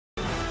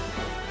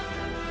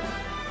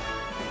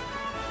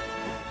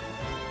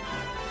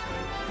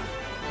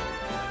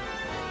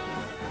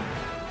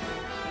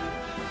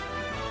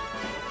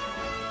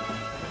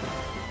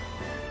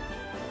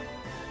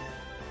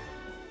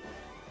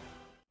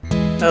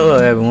Hello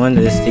everyone,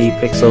 this is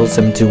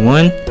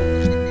Pixel721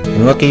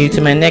 and welcome you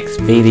to my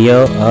next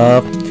video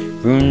of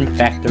Rune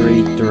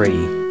Factory 3.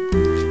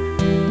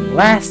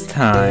 Last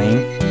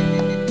time,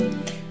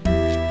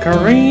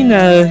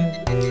 Karina,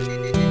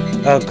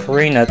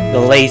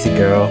 the lazy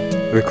girl,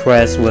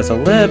 request was a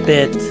little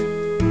bit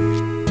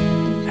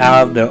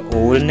out of the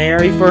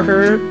ordinary for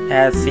her,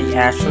 as she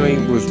actually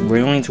was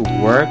willing to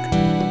work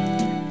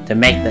to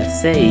make the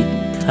city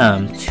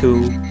come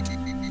to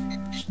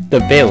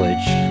the village.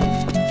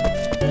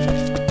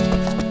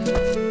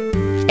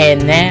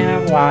 And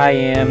now I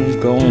am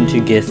going to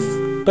guess,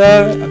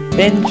 but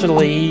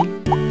eventually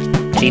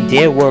she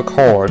did work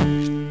hard.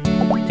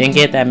 Didn't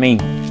get that many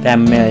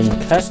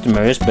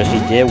customers, but she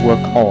did work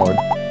hard.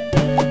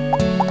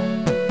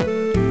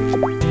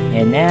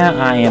 And now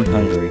I am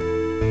hungry.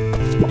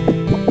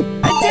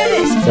 I did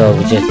it! So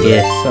we just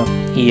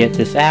get eat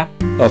this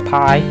apple or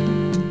pie.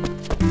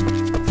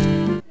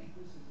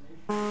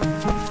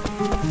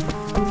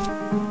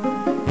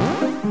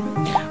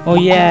 Oh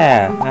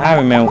yeah, I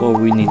remember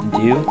what we need to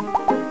do.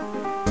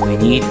 We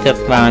need to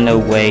find a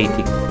way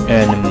to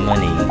earn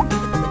money.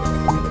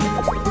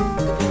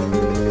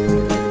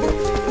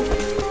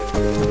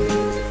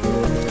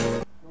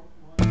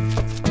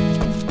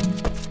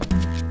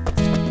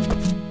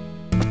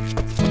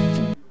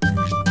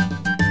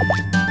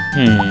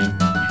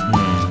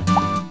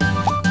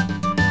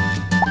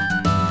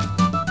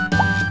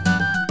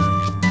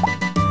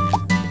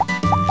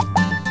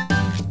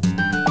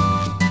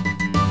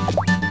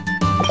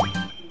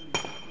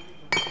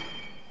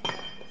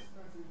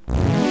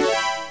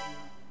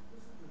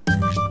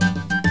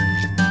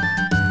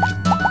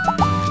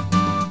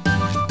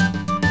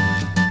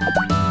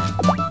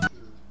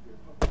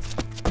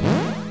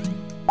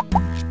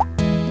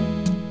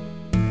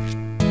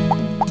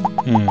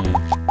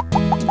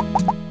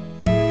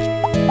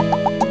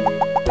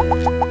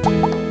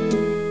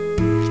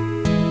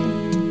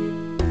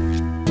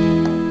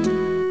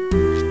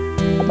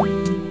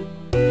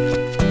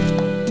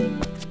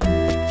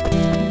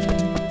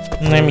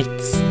 Let me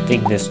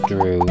think this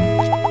through.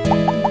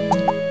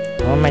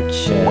 On my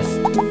chest.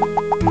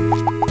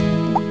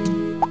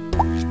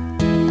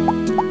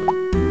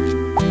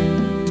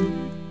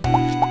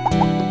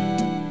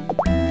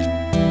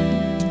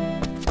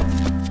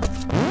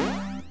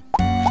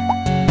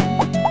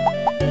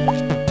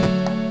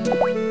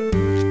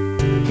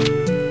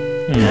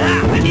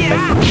 If I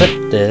put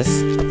this.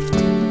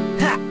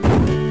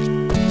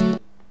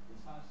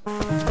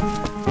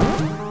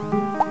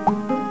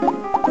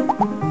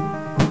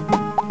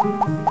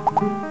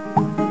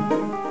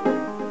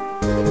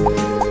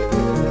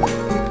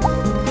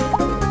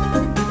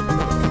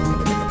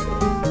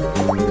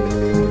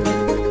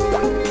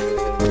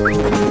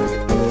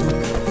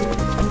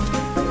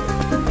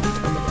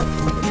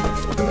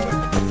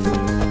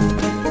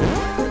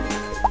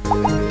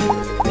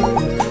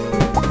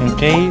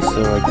 Okay,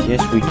 so I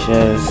guess we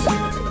just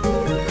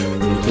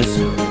use this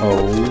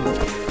hole,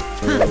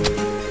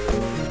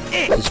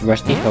 this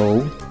rusty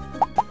hole.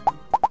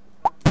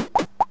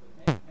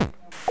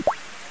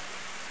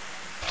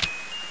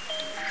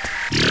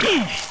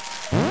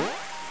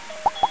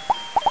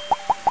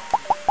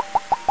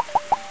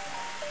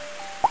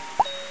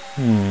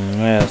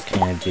 What else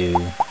can I do?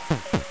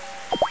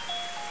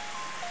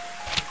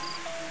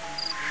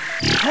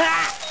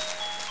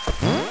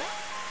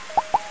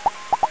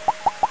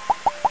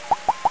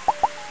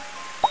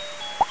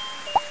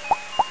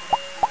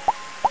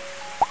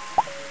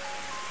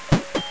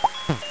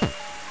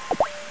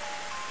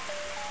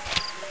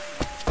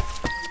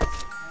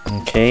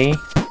 Okay.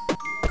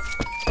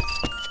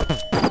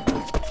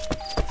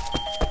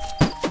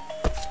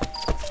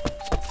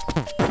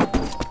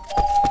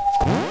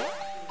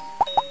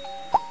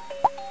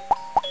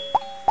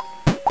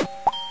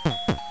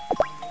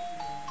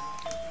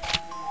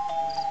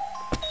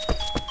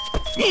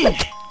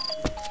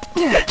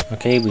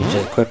 Okay, we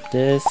just equip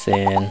this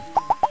and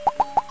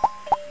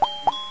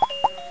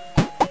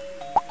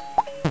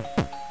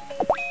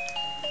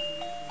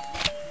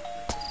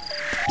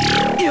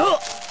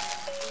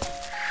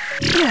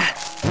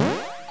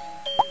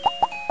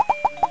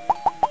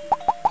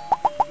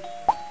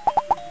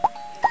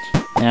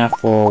now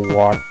for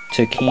water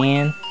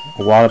can,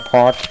 water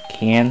part,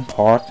 can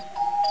part.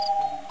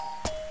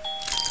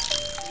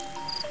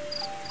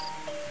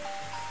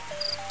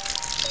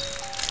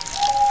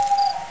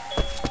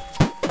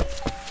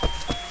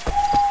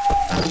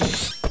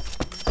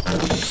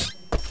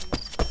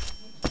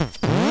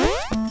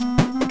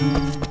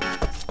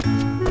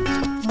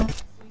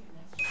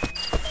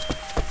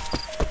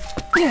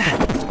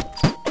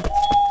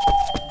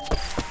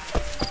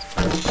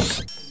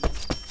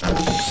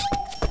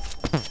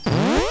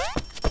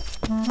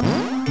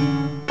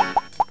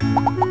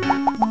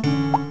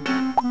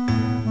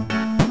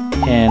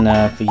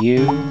 And for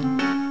you,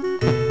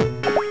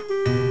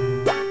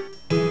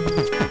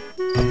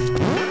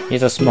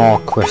 here's a small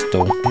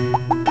crystal.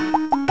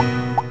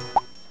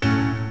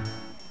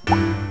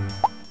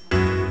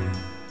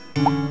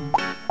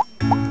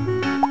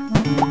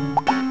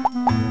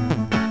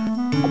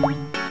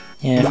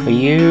 And for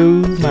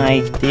you,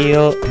 my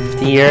dear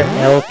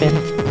elephant.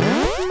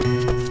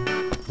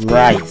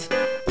 Right.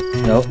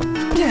 Nope.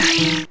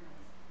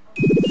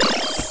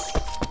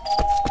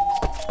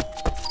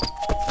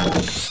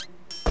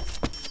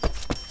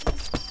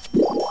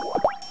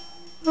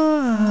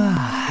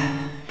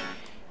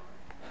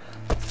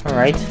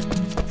 Alright.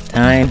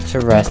 Time to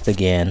rest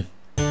again.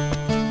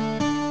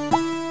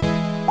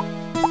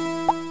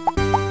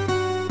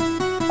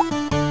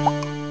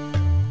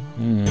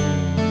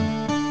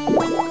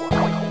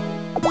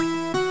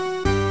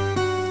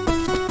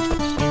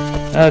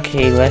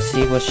 Okay, let's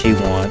see what she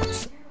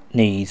wants.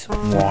 Wants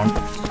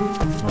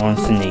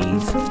and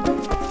needs.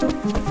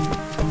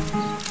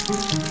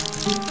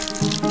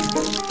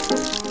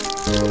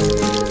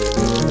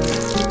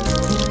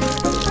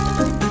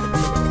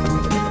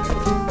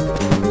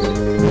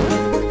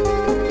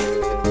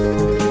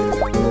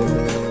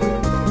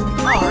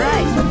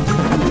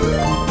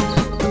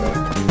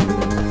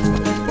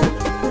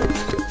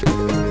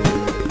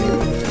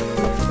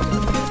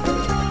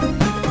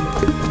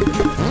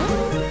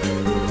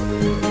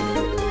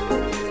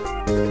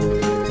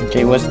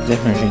 Okay, what's the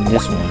difference in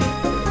this one?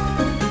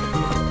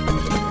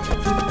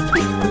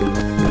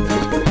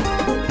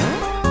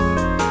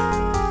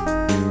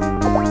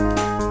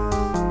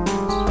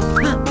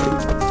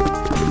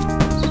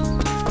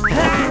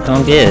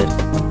 Don't get it.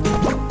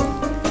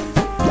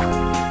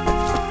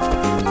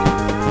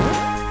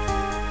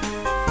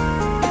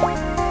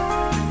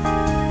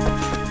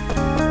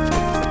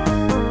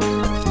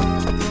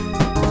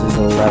 This is a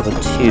level 2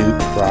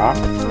 crop.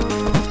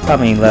 I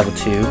mean level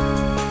 2.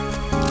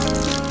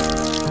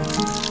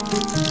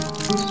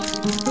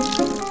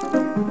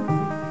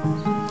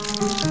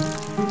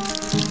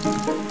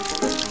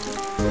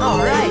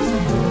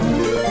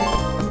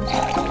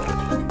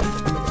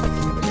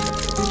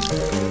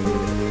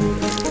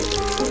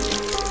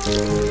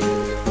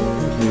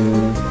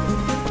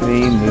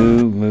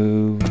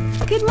 Move.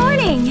 Good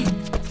morning.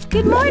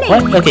 Good morning.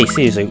 What? Okay,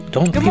 seriously,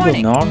 don't people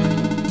knock?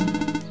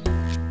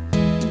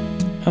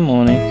 Good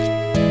morning.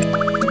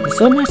 There's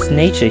so much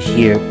nature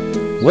here.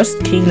 What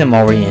kingdom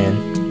are we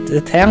in?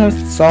 The town of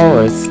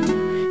Saurus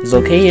is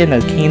located in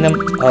the kingdom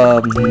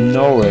of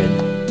Norwood.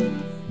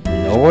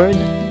 Norwood?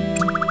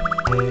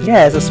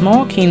 Yeah, it's a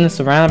small kingdom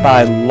surrounded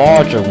by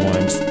larger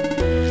ones.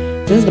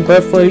 This is the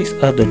birthplace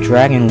of the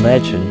dragon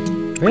legend.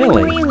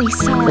 Really? I'm really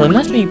sorry. Well, it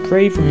must be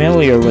pretty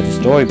familiar with the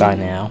story by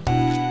now.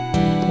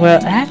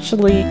 Well,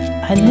 actually,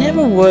 I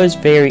never was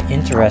very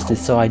interested,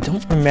 so I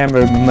don't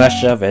remember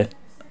much of it.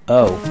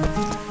 Oh.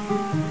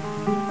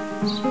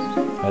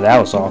 Well, that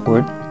was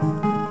awkward.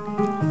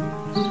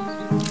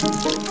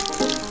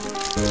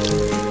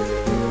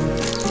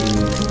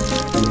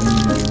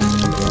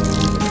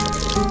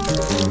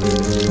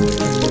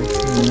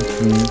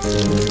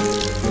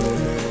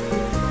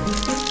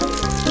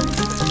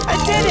 I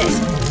did it!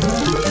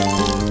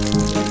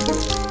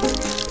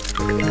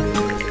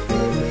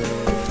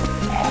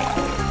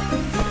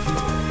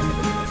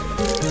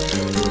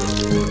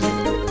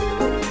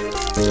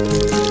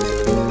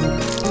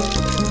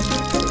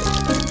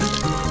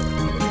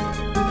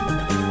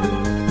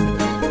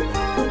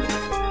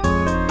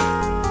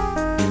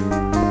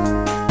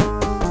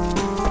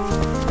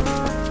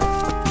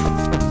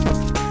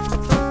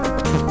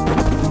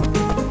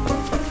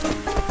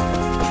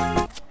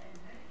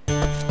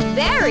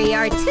 Very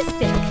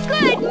artistic.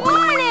 Good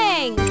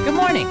morning! Good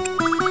morning.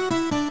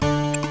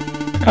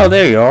 Oh,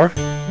 there you are.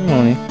 Good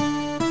morning.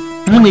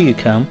 When do you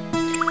come?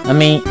 I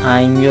mean,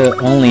 I'm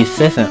your only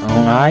assistant,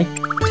 aren't I?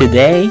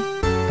 Today,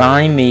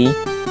 find me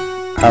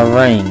a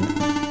ring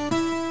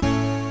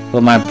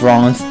with my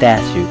bronze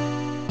statue.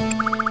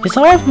 It's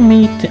hard for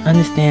me to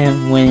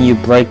understand when you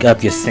break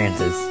up your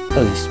sentences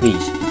of your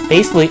speech.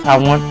 Basically, I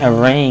want a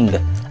ring.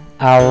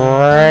 A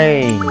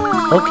ring.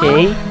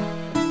 Okay.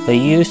 But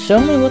you show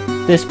me what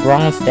this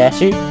bronze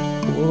statue?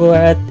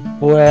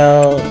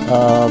 Well,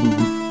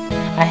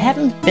 I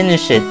haven't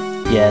finished it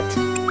yet.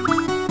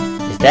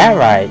 Is that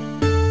right?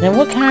 Then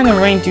what kind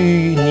of ring do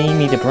you need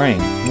me to bring?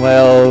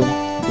 Well,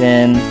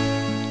 then,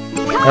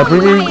 a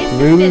blue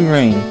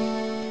ring.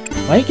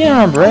 Why you getting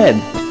on bread?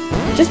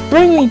 Just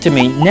bring me to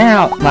me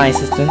now, my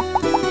assistant.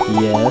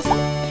 Yes.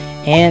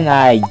 And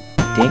I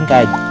think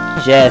I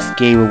just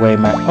gave away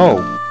my... Oh.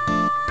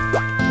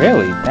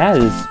 Really? That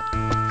is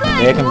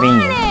very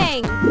convenient.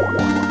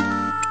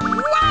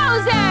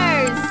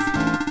 Wowzers!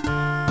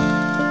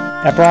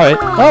 I brought it.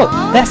 Oh,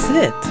 that's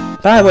it.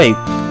 By the way,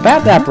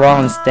 about that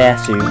bronze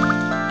statue.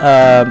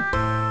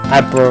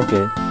 I broke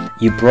it.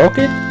 You broke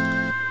it?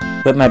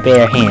 With my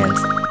bare hands.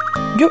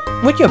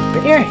 With your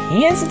bare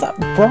hands? It's a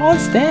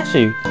bronze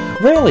statue.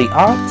 Really,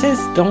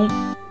 artists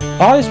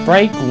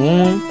break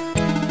one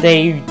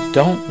they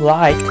don't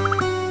like.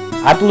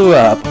 I blew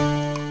up.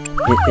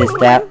 Is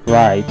that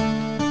right?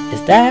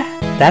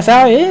 That's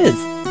how it is.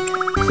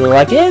 So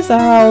I guess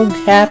I'll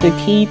have to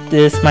keep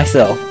this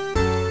myself.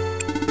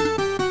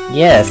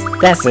 Yes,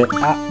 that's it.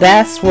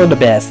 That's for the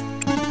best.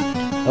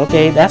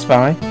 Okay, that's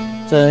fine.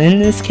 So in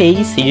this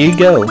case, here you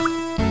go.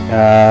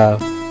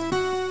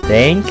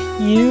 Thank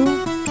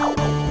you.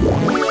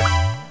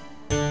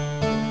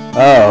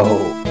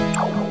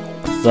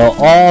 So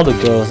all the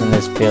girls in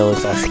this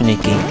village are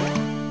sneaky.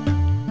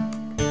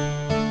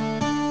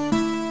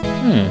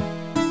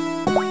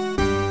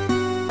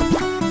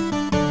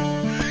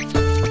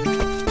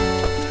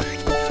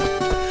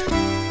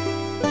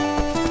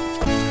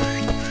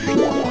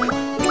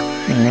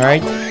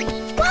 Alright.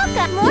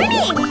 Welcome.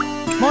 Morning.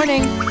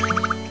 Morning.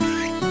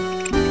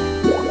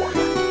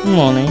 Good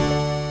morning.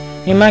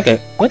 Hey Micah,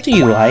 what do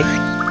you like?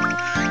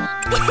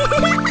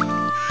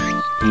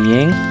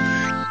 Eating?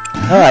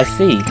 Oh, I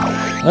see.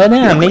 Well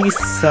then I made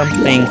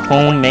something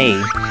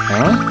homemade.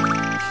 Huh?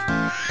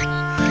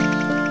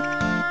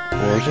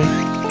 Portion?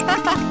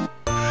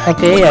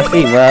 Okay, I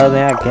see. Well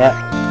then I got...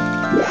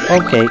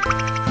 Okay.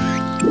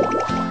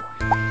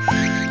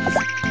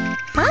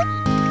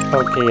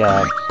 Okay,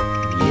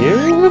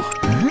 you?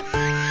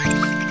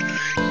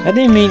 I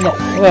didn't mean that.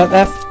 Well,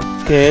 that's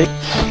good.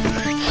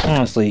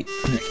 Honestly.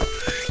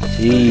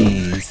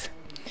 Jeez.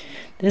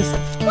 This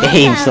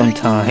game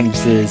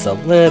sometimes is a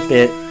little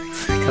bit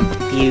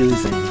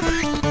confusing.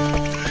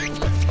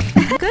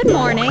 Good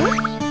morning.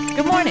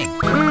 Good morning.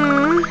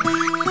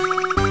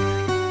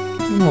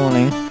 Good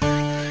morning.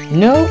 You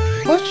know,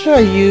 what should I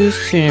use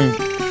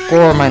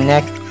for my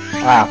next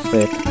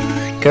outfit?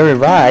 Curry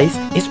rice,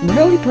 it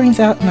really brings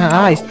out my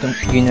eyes, don't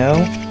you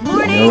know?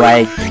 Morning. No,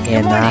 I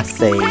cannot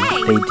say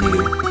they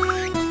do.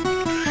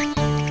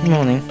 Good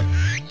morning.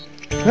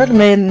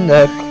 Recommend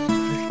the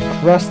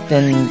crust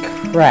and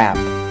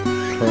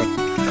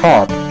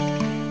carp.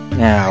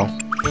 Now,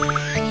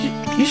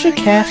 you should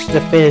catch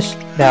the fish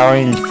that are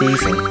in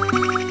season.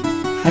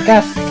 I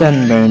got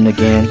sunburned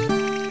again.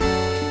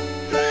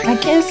 I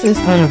guess it's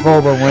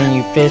unavoidable when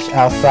you fish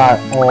outside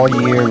all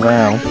year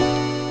round.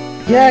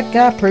 Yeah, I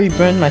got pretty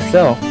burned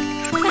myself.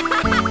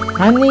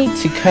 I need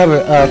to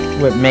cover up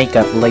with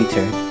makeup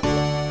later.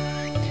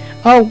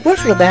 Oh,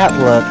 what's with that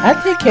look? I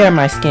take care of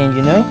my skin,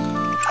 you know?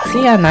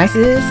 See how nice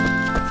it is?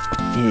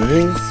 It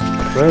is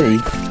pretty.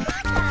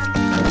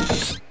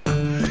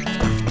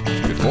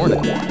 Good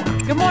morning.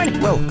 Good morning.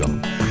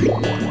 Welcome.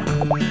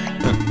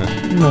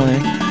 Good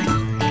morning.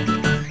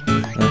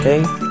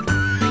 Okay.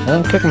 I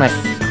don't cook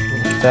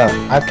myself.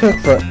 I cook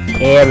for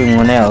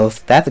everyone else.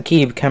 That's the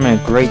key to becoming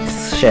a great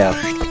chef.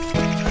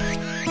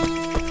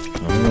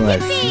 Oh,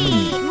 let's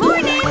see.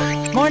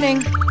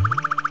 Morning.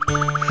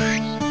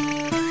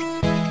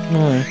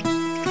 Morning.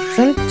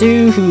 Some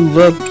dude who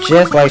looked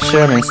just like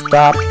Sherman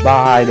stopped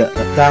by the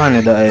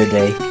diner the other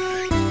day.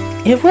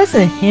 It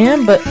wasn't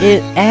him, but he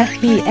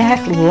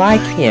acted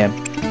like him.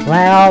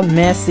 Loud,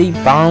 messy,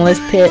 boneless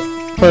pit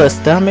for a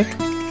stomach.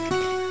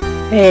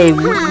 Hey,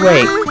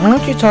 wait,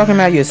 aren't you talking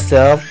about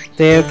yourself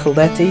there,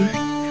 Coletti?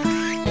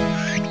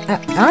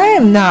 I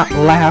am not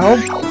loud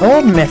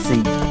or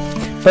messy,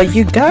 but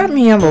you got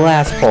me on the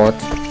last part.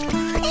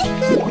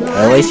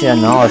 At least you're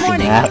acknowledging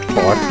that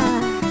part.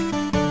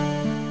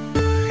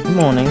 Good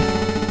morning.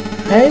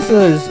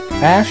 Hazel is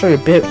actually a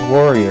bit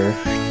warrior.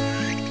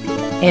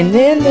 And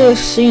then there's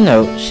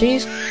Shino.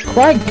 She's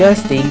quite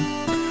gusty,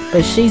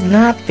 but she's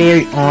not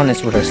very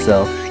honest with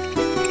herself.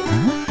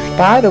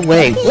 By the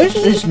way, which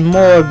is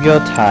more of your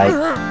type?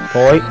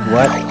 Boy,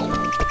 what?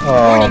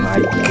 Oh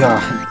my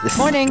god. This...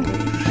 Morning.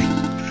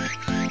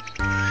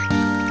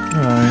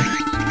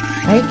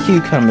 I hate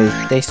cucumbers.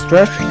 They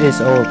stretch its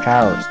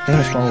overpowers.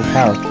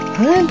 I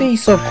wouldn't be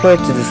so quick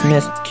to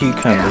dismiss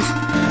cucumbers.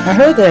 I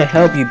heard they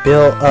help you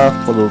build up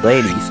for the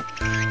ladies.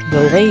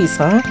 The ladies,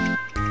 huh?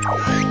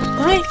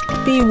 Might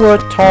be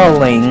worth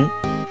tarling,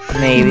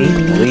 maybe.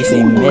 At least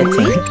admitting.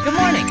 Good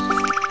morning.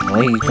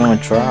 Well, he's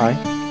gonna try.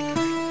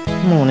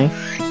 Good morning.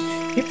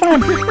 You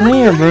find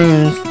plenty of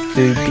runes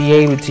to be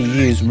able to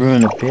use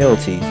rune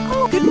abilities.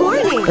 Oh, good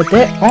morning. But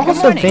they're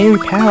also very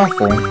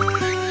powerful.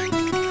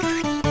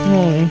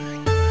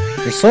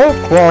 The soil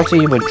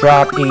quality will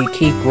drop if you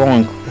keep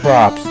growing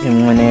crops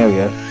in one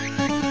area.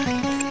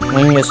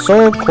 When your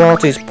soil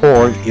quality is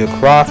poor, your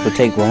crops will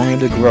take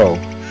longer to grow.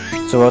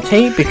 So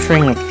rotate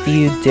between a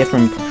few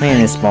different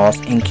planting spots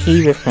and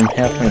keep it from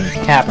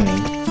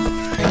happening.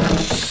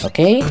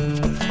 Okay?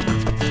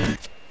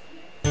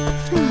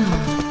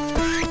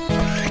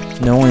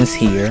 No one's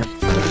here.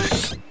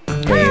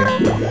 There.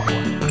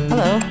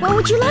 Hello. What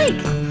would you like?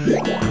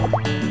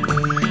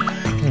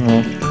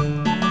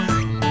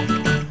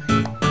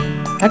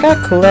 I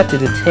got collected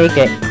to take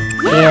an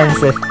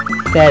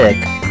anesthetic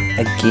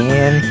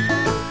again.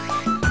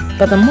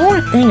 But the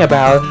more thing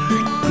about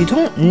it, you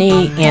don't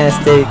need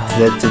anesthetic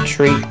to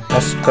treat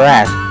a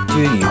scratch,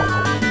 do you?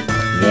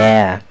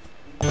 Yeah,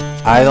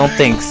 I don't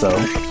think so.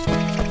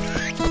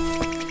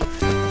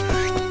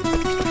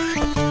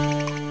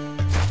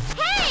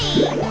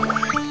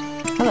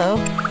 Hello.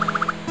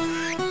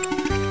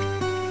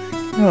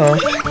 Oh,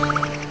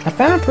 I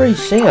found a pretty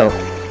shell.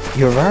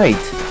 You're right.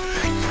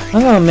 I'm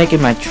gonna make it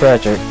my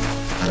treasure.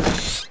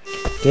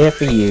 Good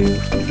for you.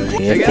 Good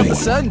Check for out you. the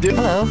sun, dude.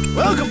 Hello.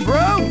 Welcome,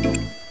 bro.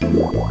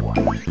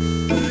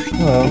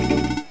 Hello.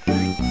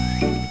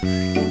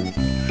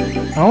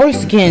 I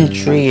always get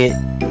treat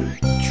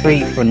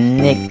for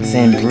nicks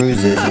and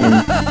bruises and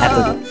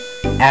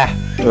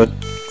after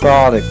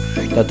call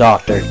the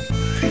doctor.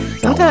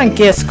 Sometimes sometimes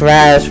get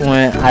scratched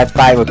when I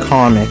fight with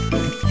Carmen.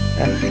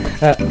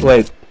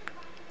 Wait.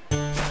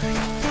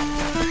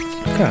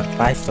 What kind of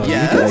fights are you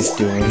guys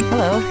doing?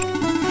 Hello.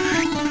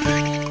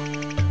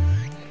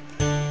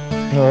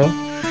 No.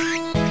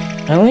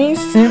 Eileen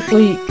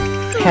simply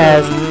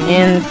has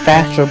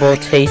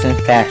infashionable taste in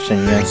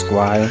fashion, young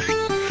squire.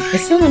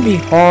 It shouldn't be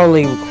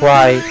hardly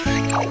required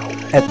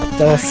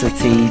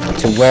audacity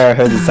to wear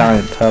her design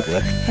in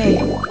public. Hey.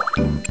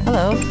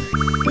 Hello.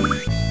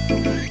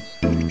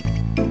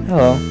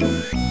 Hello.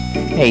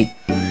 Hey,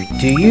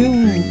 do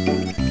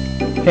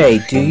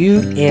you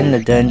in the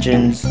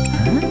dungeons?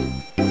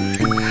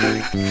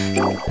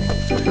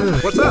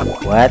 What's up?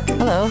 What?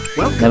 Hello.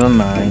 Never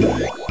mind.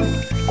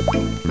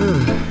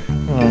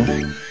 Oh.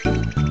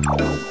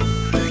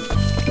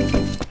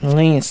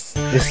 Eileen is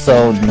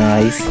so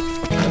nice.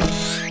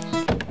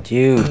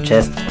 Dude,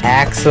 just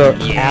axe her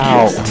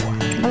out.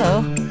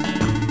 Hello.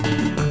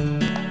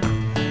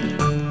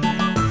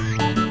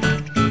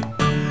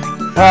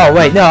 Oh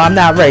wait, no, I'm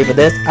not ready for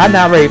this. I'm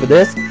not ready for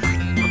this.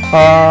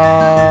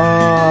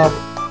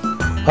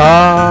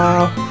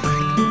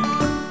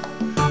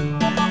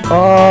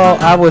 Oh,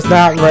 I was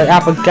not ready. I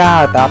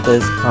forgot about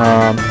this.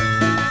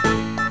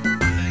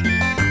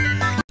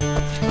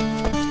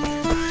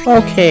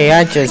 Okay,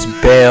 I just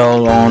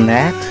bailed on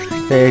that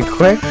very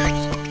quick.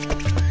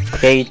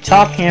 Okay,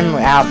 talk him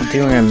out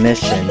doing a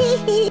mission.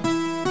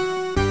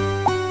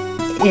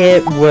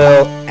 It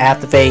will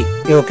activate,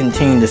 it will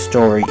continue the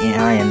story,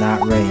 and I am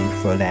not ready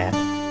for that.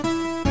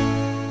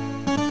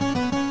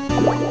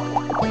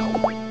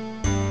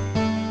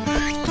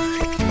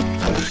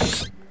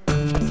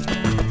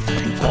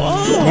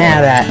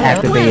 Now that I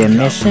activated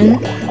mission,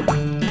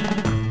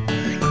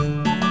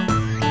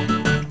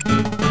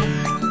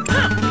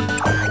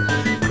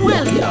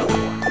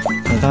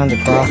 sometimes the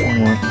cross one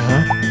more,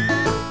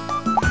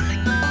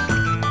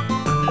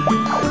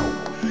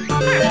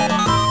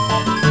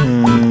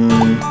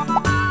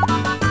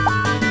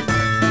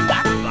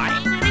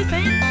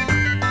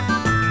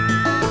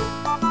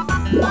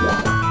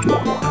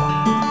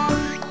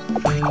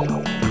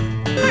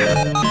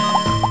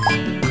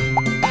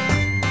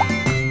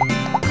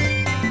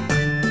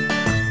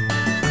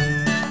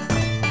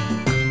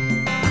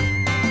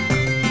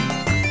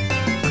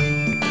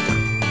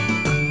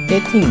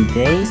 $15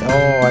 days? Oh, I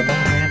don't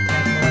have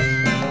that much.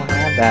 I don't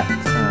have that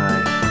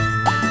time.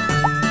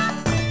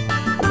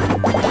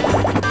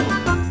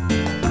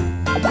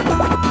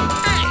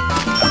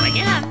 Come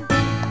again.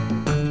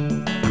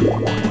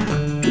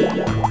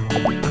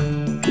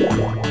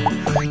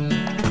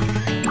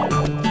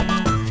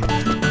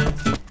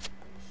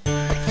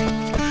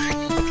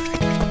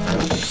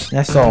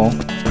 'That's all.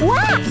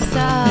 What's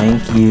up?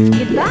 Thank you.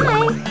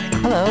 Goodbye.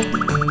 Hello.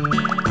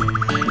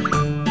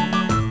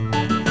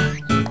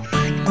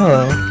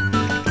 Hello.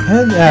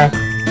 Heard that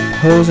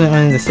posing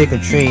under the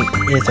sacred tree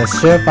is a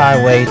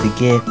surefire way to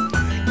get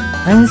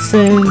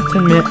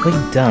unsentimentally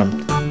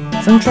dumped.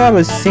 Some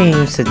travelers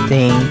seem to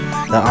think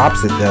the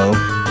opposite though.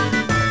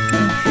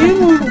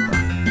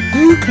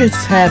 Who could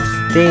have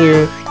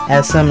stared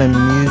at some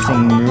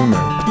amusing rumor?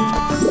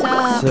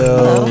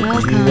 So,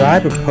 do I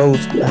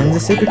propose under the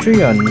sacred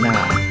tree or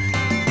not?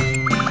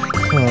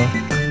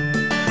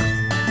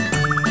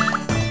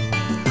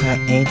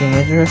 Anything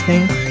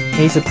interesting?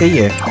 Hey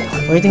Sophia,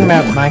 what do you think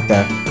about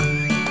Micah?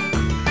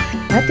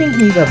 I think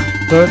he's a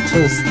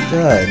fertile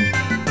stud.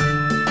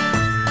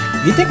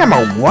 You think I'm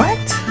a what?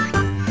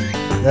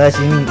 Does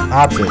she mean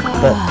opposite?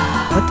 But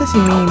what does she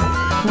mean?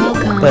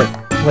 Welcome. But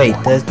wait,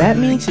 does that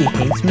mean she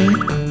hates me?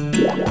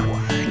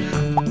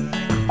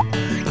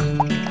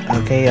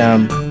 Okay, I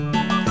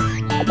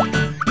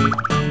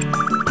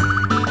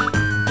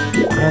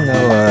don't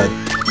know,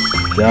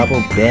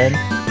 double bed?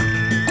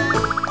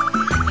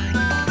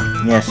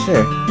 Yeah,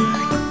 sure.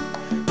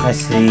 I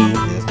see,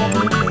 there's no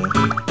other thing.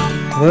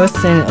 We'll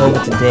send it over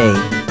today.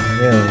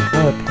 Really,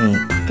 what a pain.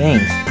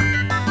 Thanks.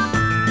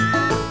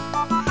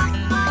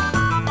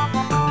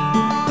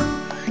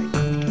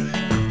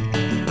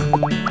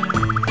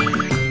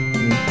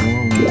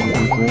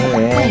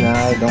 And I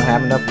don't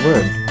have enough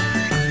wood.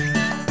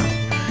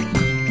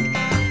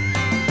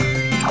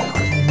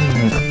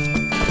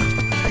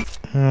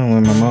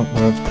 When my mom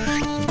works.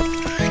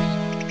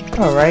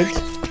 Alright.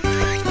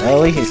 Well,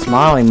 at least she's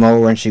smiling more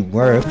when she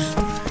works.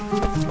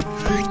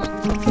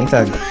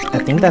 I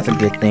think that's a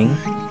good thing.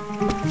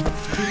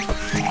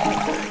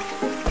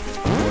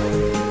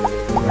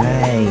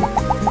 Right.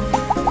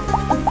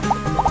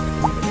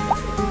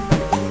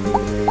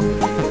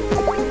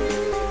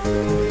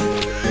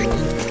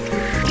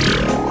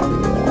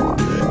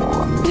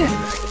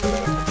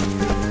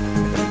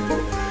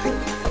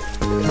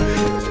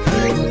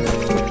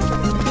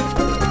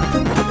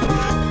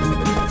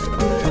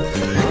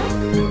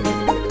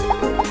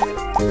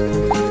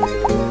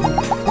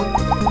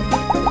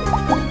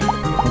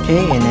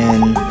 Okay, and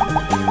then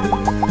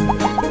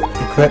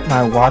equip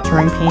my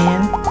watering pan.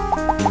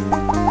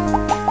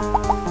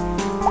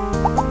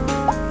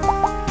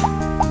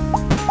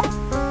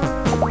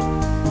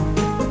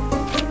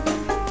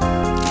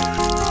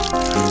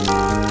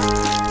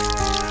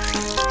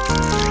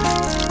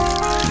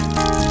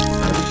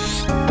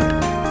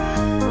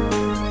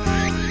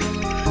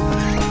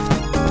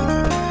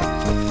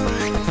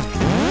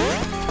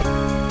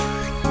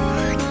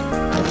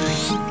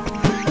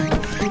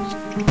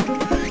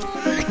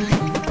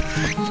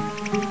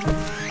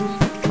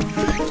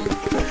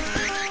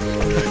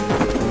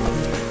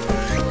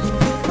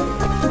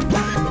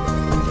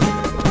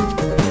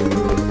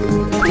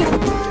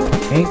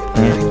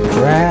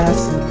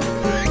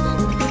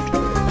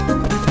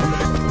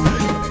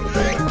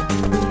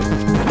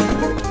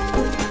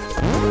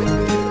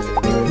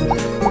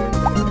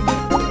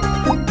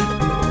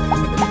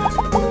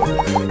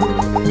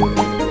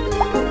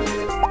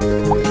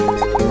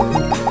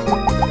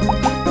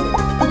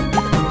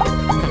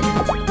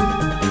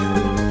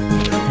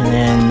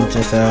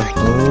 so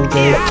hold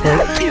it quick.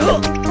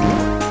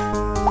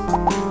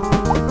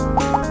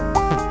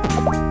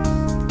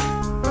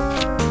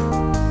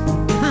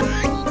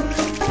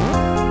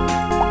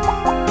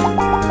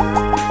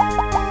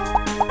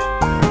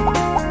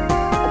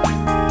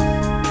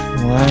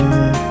 One,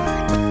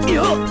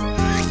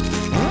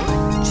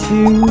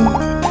 two,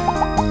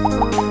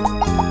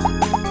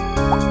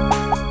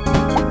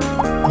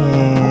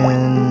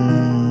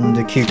 and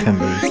the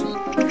cucumbers.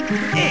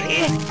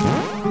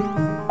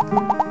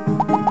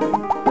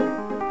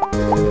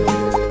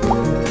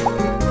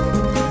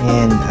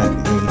 And are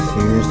you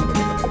serious?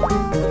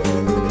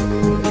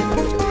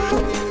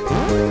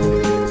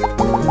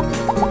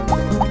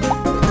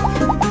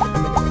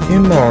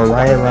 Two more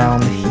right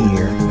around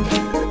here.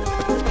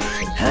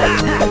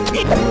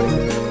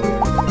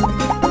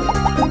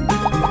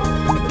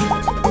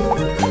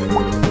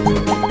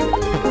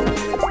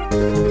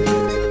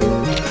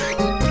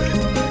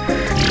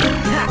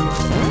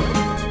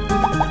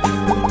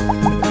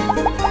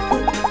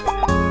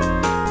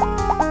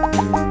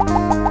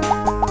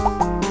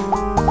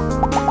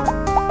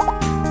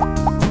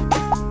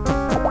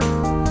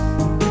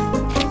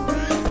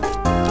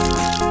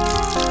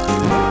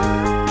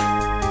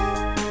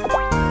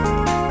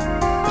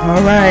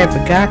 Alright, I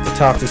forgot to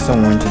talk to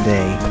someone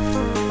today.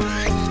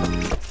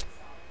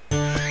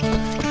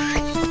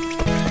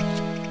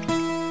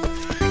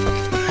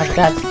 I've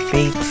got to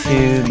speak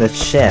to the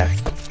chef.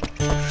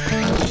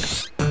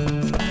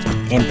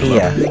 And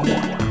Pia.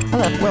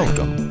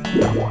 Welcome.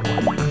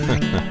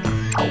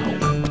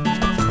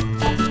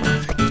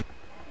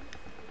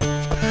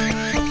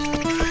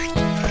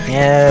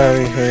 Yeah,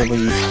 we heard what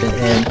you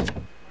said.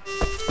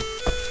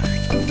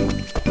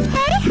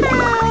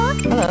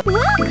 Hello.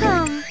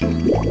 Welcome.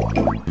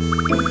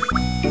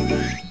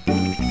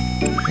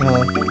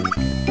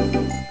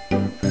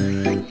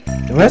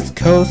 The West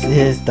Coast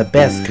is the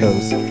best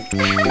coast.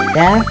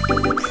 That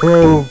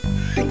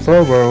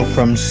Provo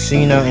from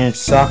Sino and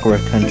Sakura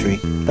country.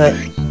 But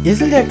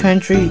isn't that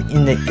country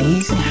in the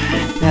east?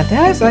 Now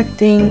that's I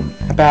think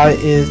about it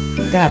is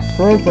that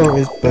Provo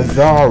is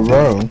Bizarre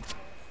Row.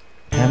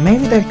 Now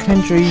maybe that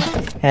country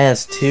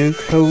has two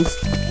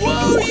coasts.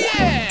 Whoa,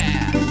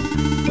 yeah!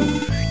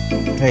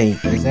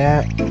 Wait, is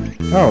that?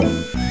 Oh.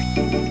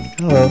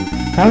 Hello.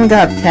 Kinda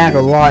got attacked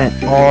a lot in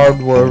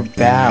Ardward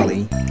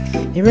Valley.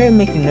 It really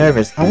makes me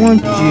nervous. I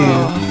want you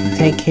to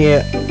take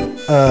care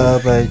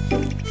of a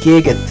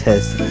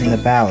Gigatus in the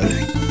valley.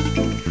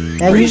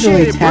 I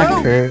usually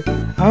attack her.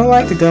 I would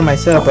like to go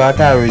myself, but I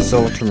got a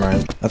result to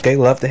run. Okay,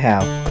 love to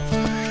have.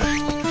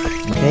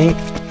 Okay.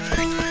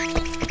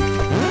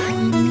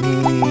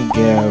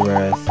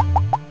 Garrus.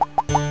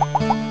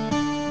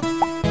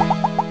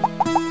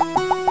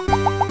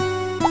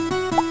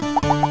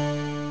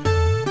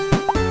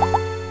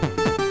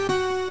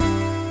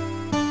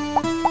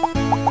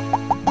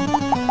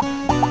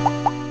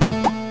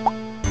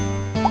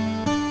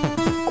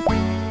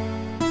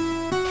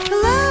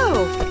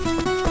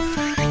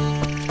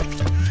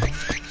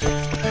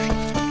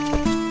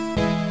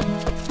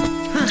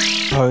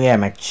 Oh yeah,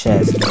 my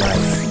chest, right.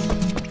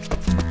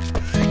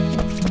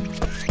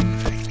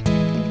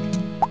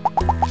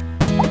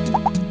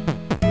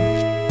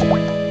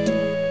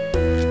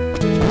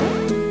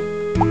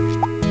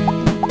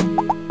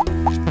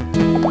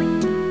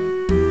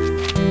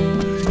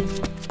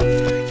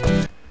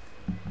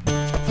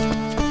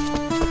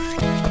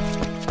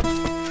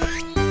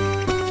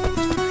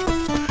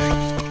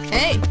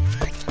 Hey.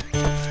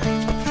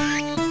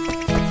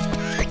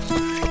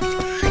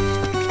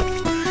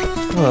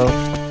 Hello.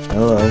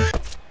 Hello.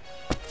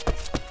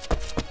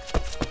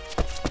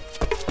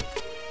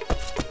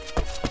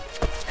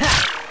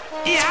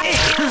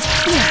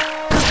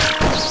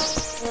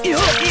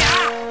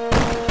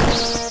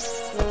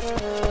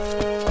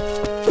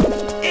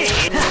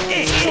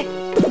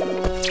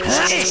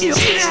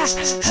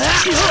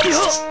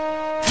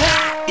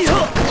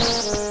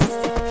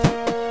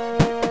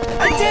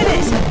 I did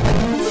it!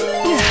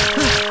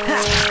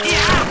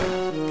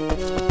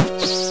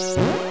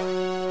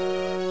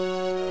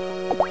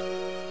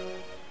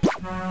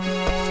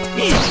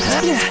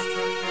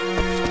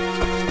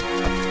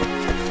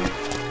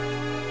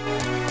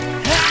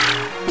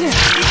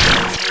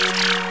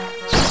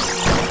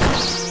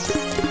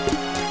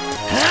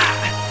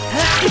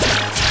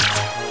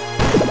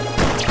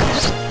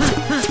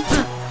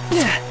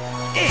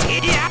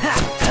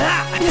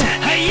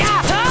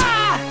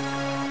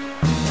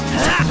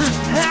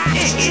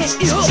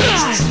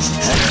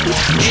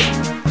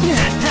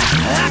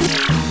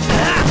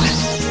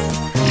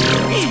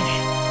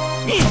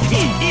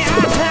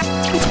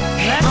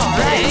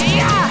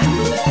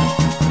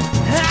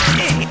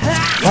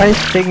 Why is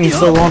it taking me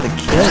so long to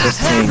kill this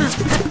thing?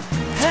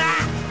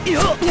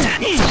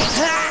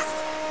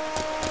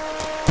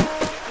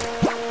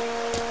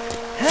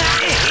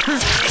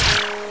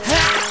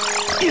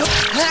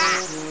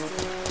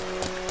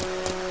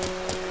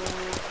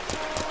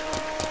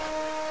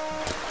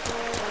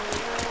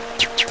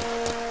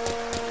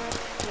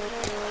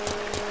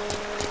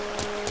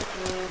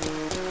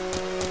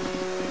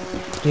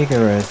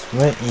 Vigorous,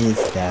 what is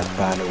that,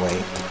 by the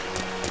way?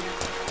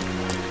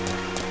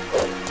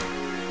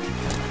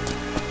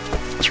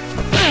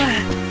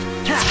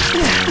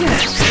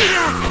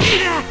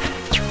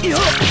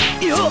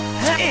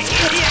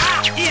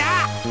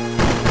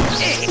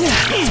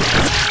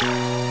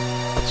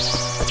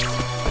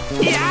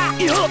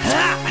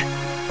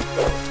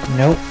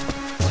 Nope.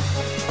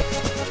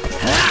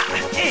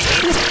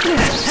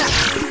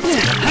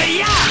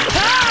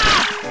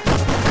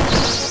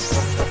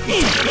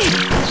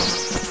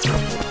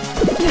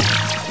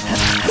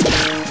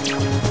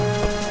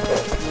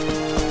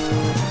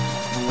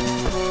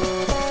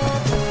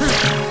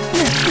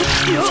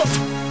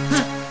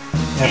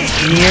 Up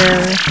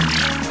here.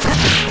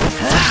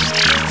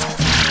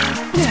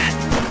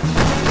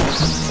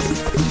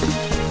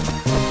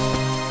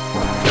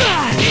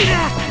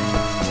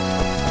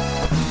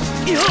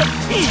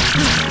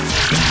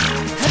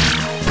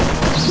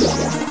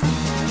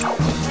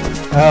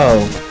 Oh,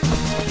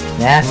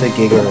 that's a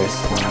Gigarus.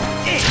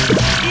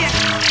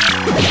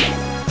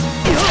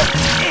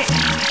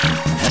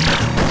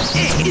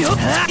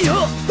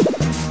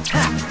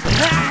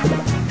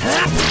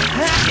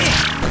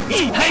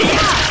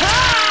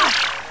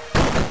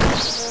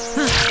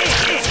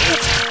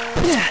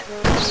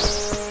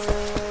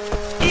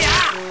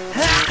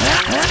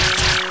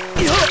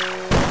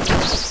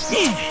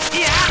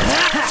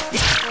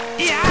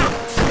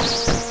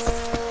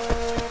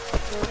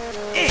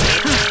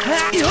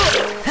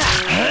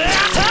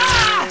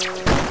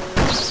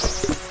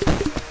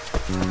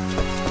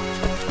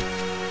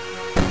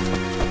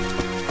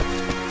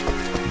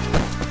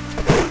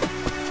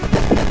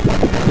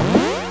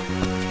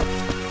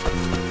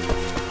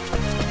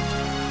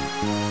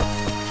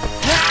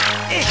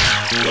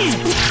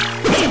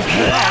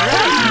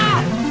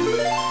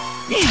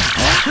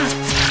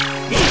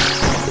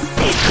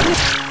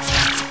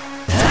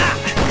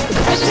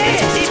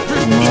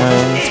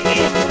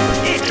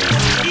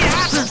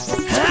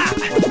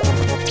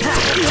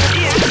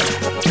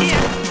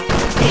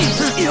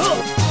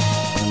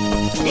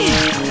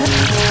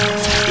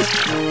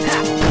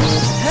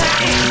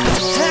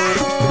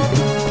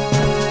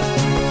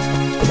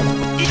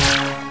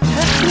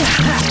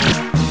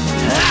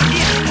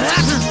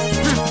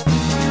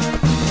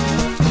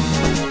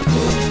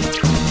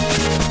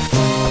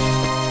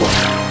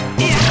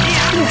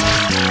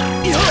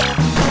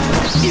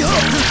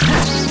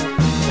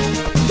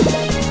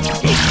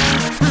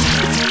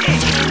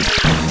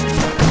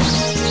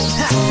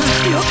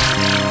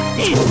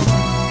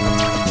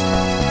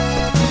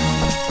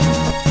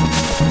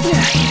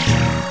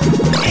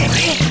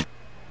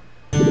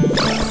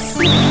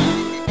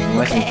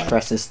 Wasn't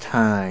precious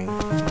time.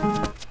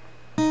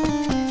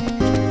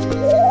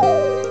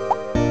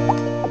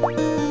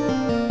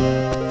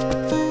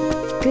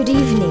 Good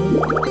evening.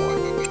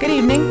 Good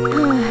evening.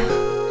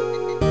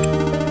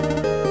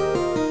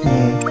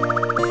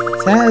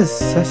 That is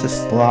such a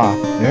sloth.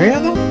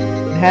 Really?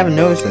 I haven't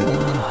noticed it.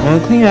 When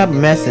we clean up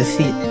messes,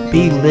 he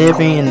be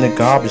living in the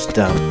garbage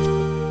dump.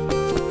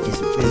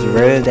 Is it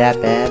really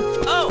that bad?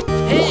 Oh,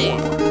 hey.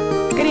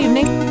 Good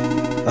evening.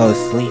 Oh,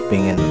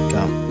 sleeping in the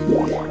dump.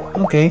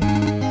 Okay.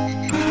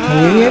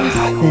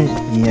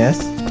 Yes.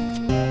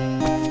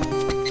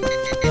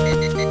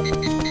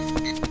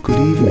 Good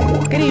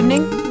evening. Good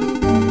evening.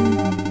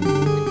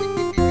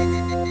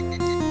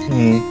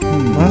 Hey,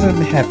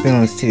 monsters have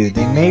feelings too.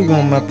 They may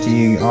warm up to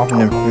you, offering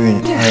them food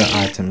and other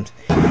items.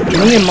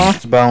 Maybe a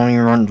monster ball when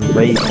you run to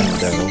raise them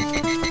though.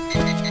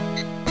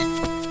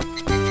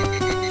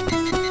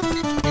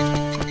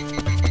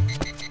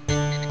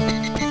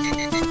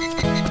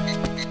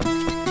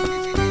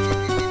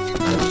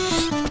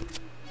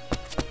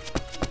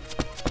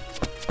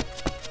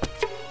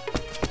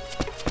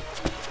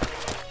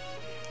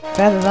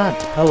 That is not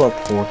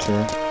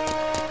teleporter.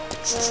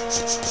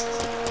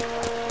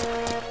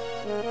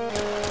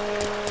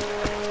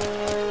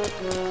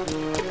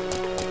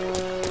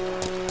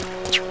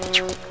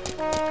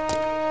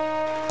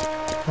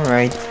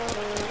 Alright,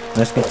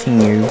 let's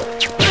continue.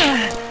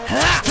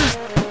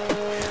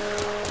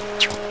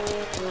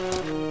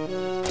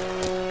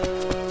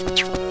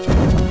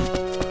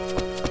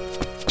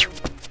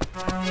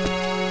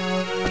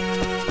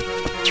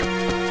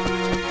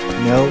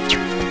 Nope,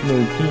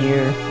 move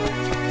here.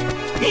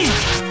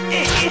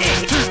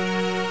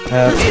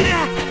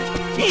 Okay.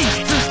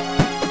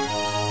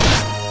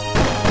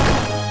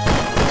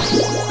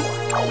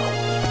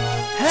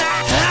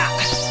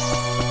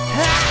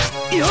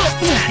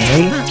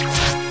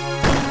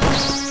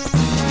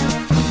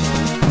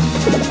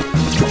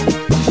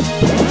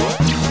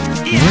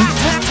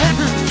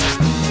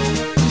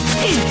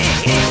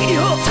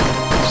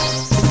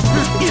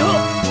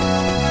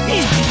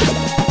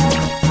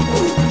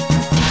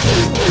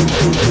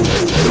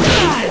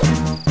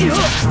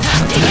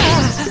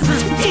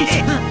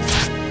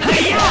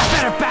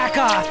 Better back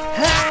off.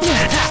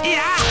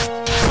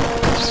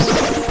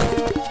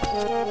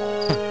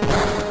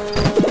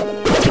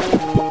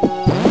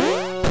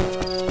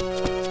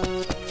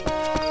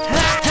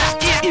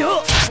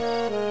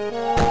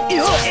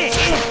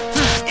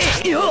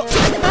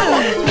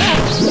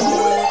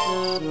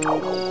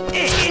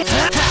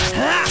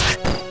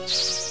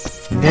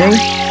 Okay.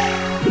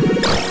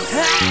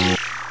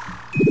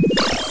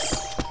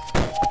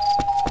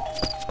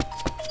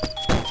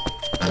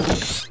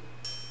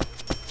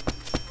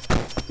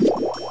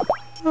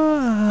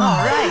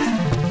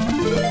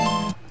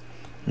 Alright.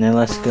 Now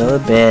let's go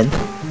to bed.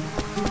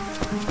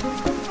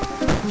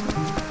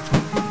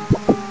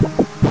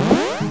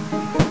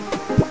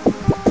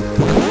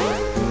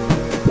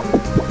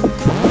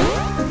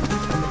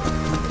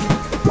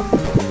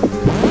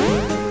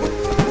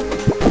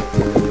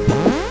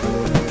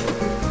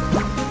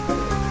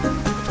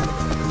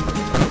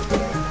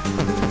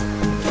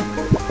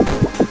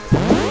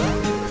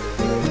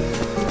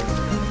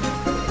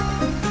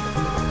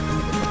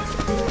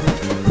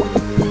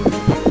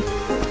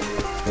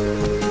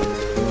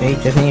 Okay,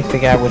 just need to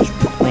figure out which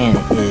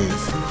planet it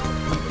is.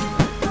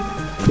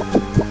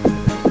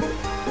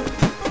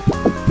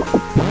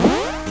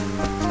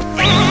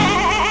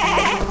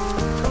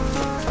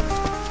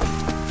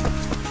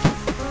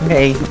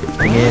 Okay,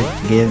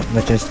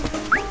 let's just...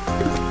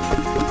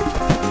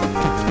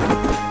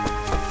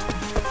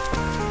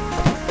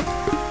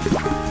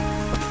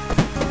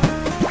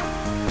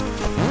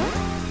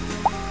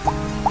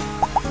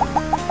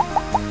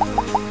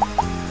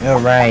 Oh,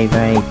 right.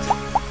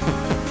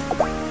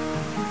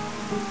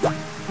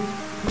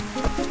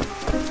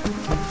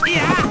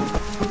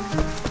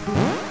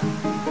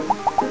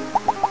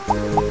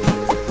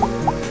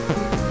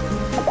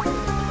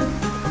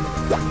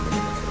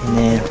 And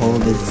then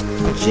hold this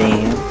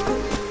jam.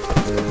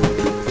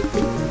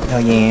 Oh,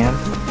 yeah.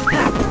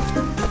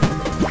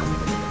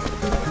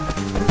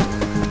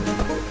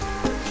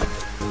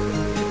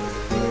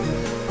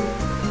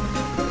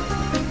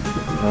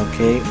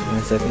 Okay,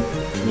 1 second.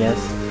 Yes.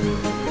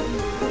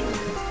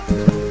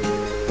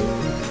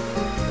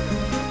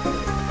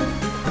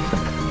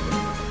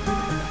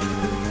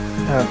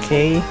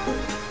 Okay.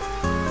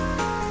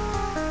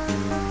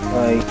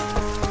 Right.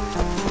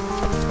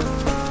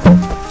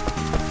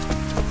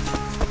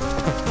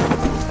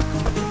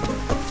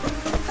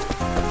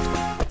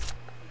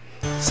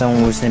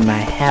 Someone was in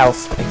my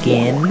house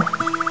again.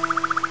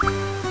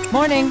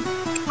 Morning.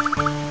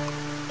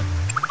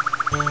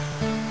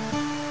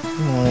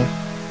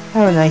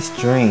 Have a nice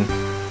dream.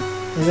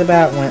 It's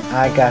about when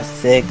I got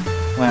sick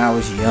when I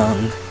was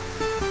young.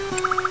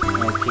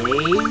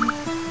 Okay,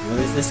 where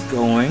is this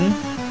going?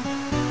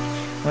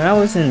 When I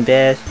was in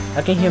bed,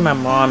 I can hear my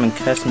mom and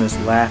customers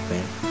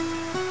laughing.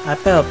 I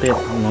felt a bit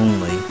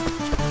lonely.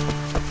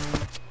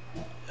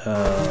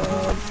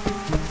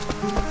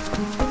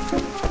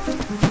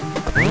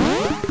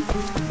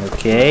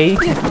 Okay.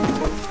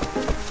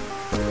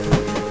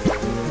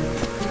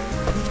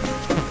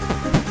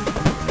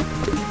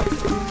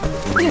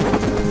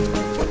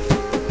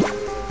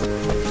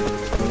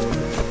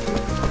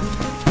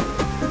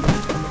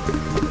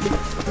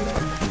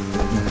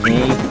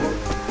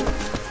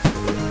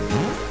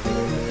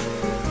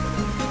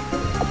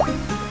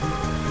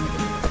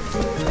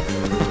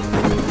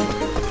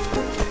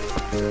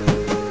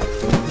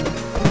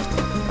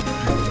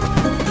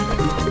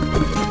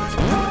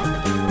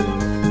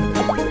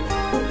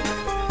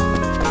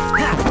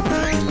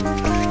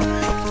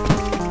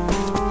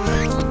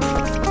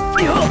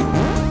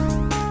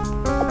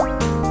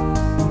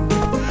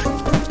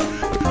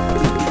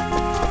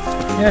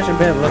 I should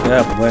better look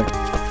up what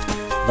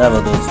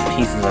level those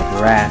pieces of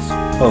grass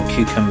or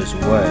cucumbers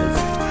was.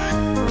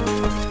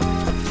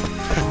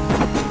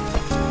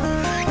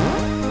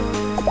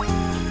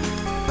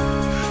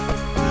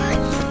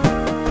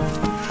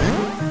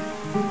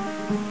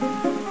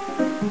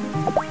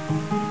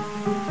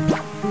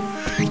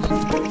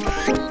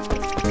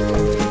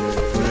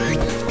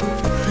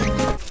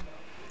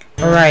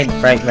 Alright,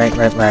 right.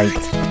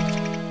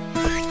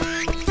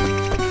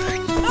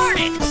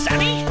 Morning,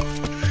 Sonny.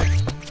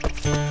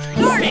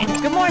 Morning.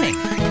 Good morning.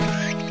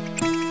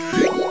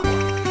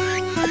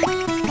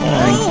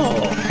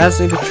 How's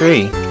the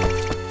tree?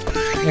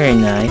 Very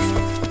nice.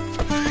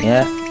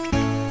 Yeah.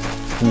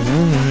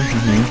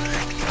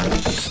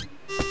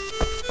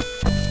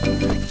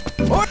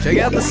 Check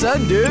out the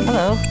sun, dude.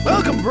 Hello.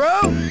 Welcome,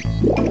 bro.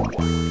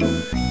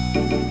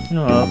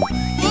 No.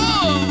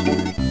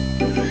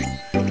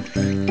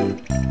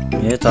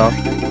 Yeah, it's off.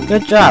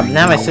 Good job.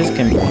 Now my sis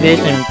can fish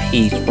in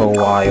peace for a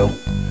while.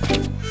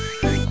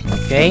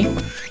 Okay.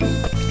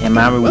 And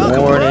my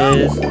reward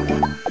is...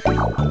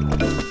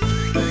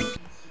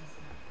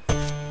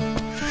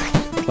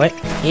 What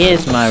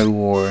is my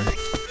reward?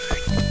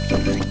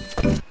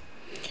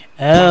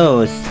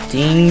 Oh, a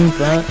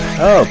steampunk.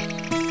 Oh,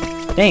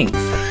 thanks.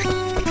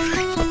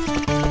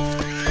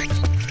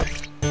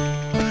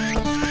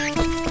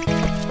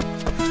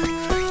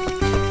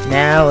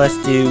 Now let's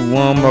do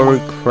one more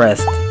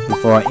request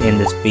before I end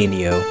this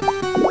video.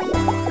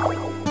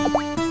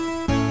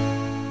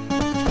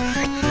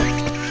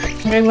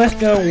 Okay, let's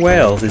go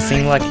whales. It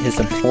seems like it's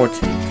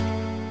important.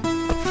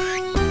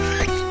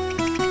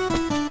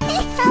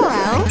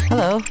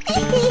 Hello.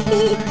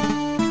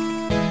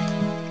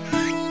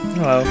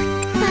 Hello. I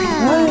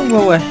wonder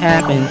what would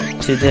happen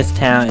to this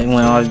town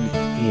when all...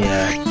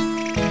 Yeah.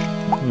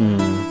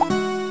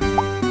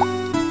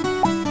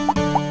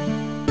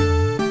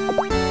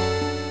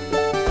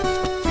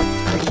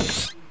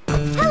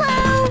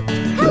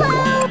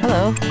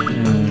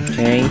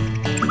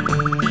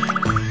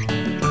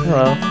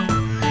 Hello.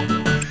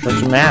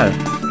 What's the matter?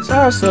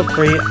 Sarah's so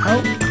pretty.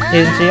 Oh,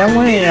 isn't she? I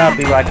wanted to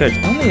be like her.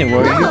 Don't need to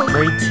worry. You're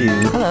pretty too.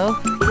 Hello.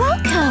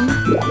 Welcome.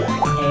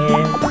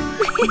 And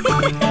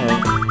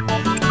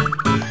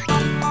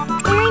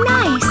Very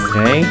nice.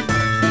 okay.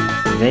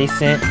 They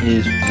sent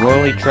is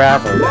royally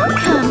traveled.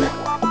 Welcome.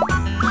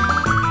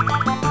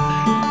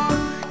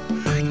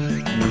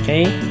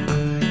 Okay.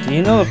 Do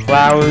you know the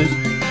flowers?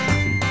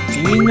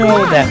 Do you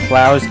know that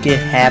flowers get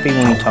happy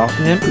when you talk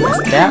to them?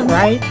 Is that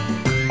right?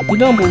 You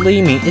don't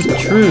believe me. It's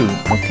true.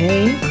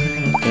 Okay.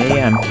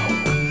 Okay.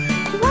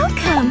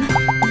 Welcome.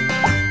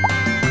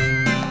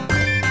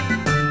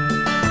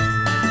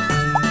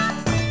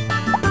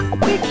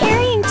 You're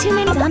carrying too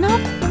many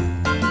Donald.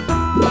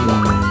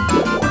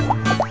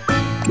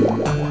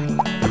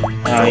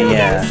 Oh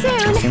yeah.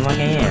 Soon. Seems like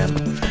I am.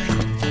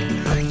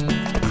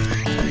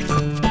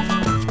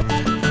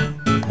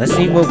 Let's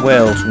see what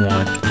whales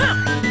want.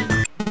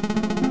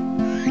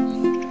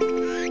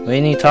 What do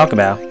you need to talk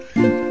about?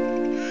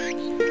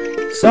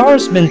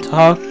 Sarah's been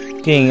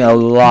talking a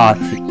lot.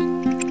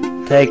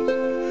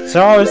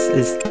 Sarah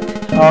is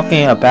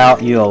talking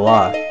about you a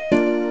lot.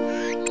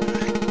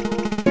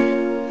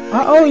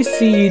 I always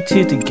see you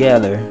two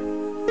together.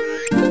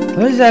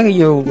 What is exactly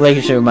your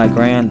relationship with my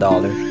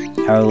granddaughter?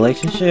 Our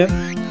relationship?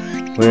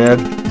 We're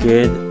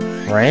good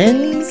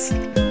friends?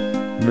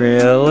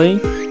 Really?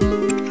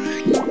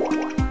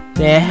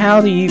 Then how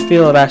do you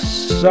feel about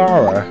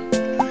Sarah?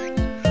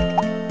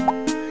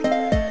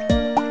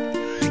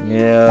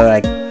 Yeah,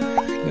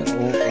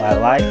 I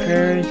like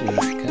her, she's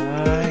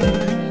kind,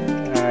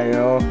 I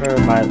owe her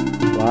my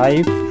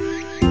life.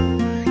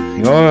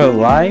 Your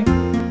life?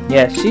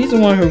 Yeah, she's the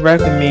one who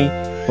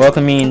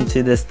welcomed me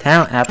into this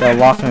town after I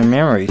lost my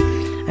memories.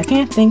 I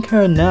can't thank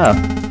her enough.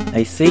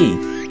 I see.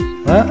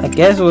 Well, I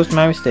guess it was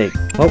my mistake.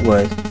 What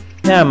was?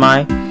 Never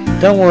mind.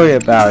 Don't worry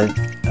about it.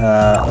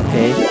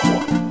 Okay.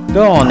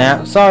 Go on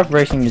now. Sorry for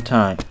wasting your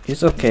time.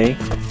 It's okay.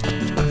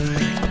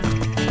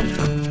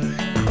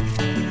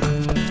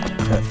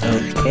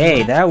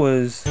 Okay, that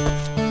was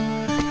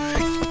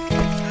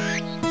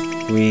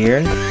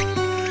weird.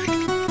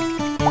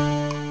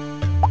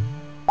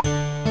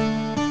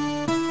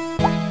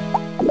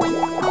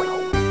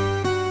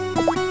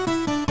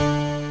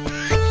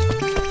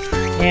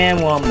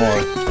 And one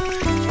more.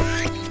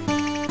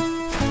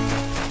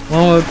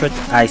 One more, put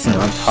icing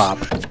on top.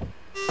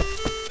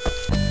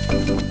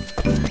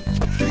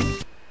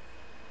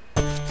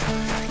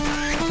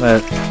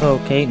 But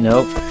okay,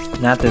 nope,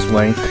 not this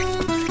way.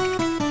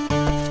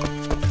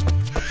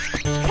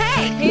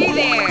 Hey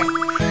there.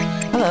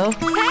 Hello.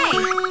 Hey.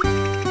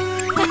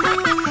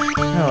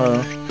 Hello.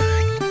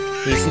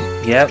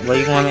 Yep, what do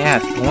you want me to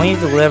ask? I want you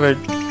to deliver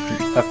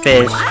a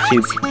fish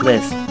to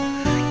Bliss.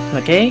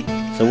 Okay?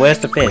 So where's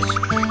the fish?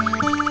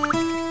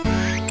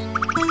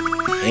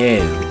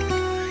 Ew.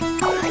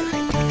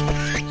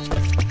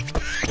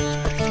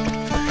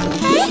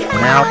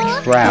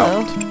 Now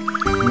trout.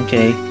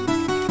 Okay.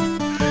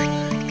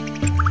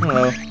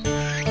 Hello.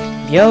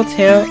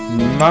 Yellowtail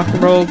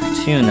mackerel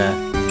tuna.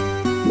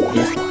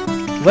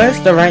 Where's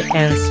the right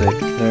answer?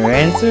 The right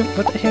answer?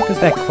 What the heck is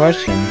that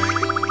question?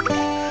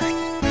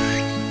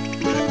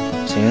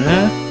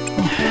 Tuna?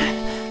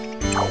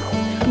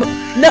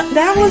 No,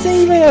 that wasn't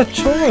even a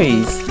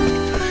choice.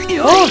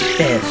 Oh,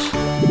 fish.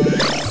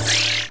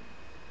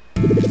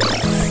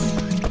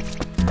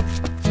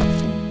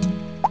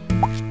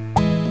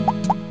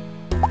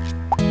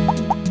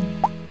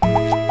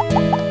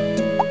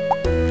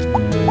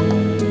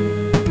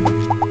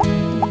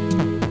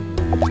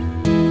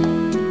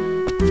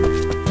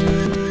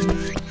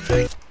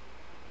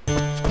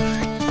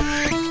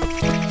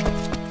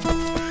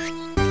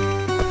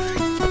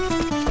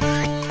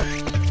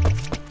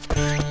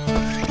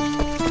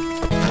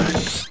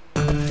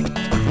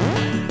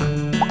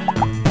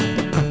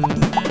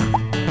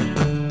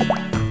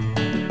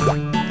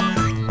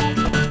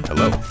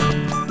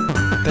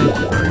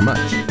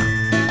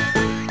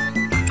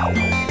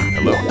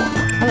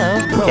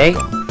 Okay?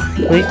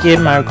 Please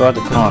give my regard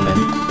to Carmen.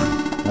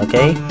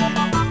 Okay?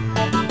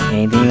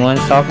 Anything you want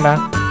to talk about?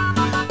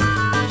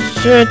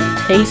 Sure,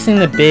 tasting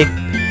the big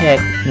peck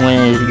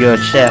when you're a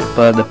chef,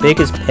 but the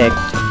biggest peck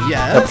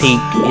a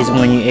peak is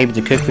when you're able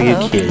to cook for your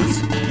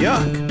kids.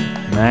 Yuck.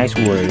 Nice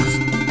words.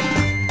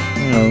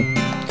 You know.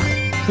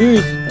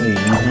 Seriously,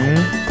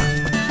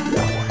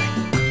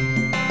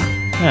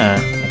 Huh,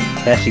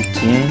 a catchy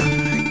tune.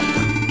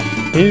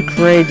 Who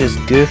created this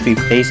goofy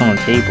face on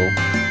the table?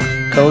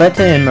 Coletta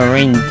and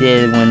Marine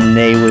did when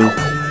they were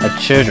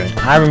children.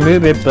 I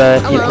removed it,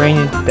 but it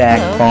brings back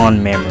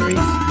fond memories.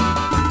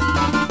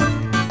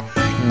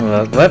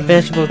 Look, what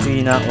vegetable do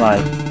you not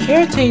like?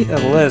 Carrot tastes a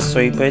little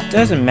sweet, but it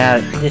doesn't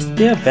matter. It's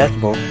still a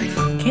vegetable.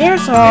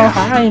 Carrots are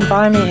high in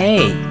vitamin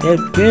A. They're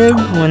good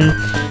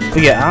for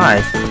your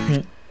eyes.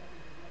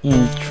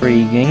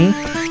 Intriguing.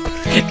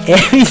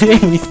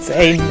 Everything you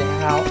say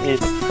now is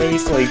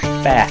basically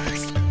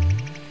facts.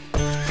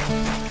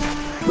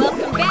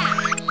 Welcome back.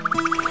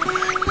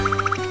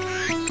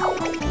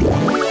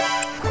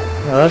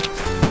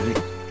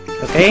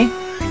 Okay?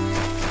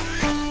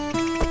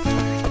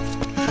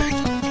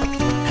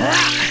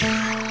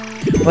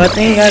 Well,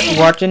 thank you guys for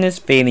watching this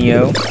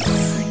video.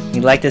 If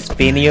you like this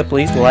video,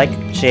 please like,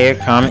 share,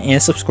 comment,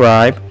 and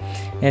subscribe.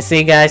 And see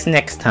you guys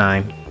next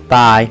time.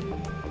 Bye.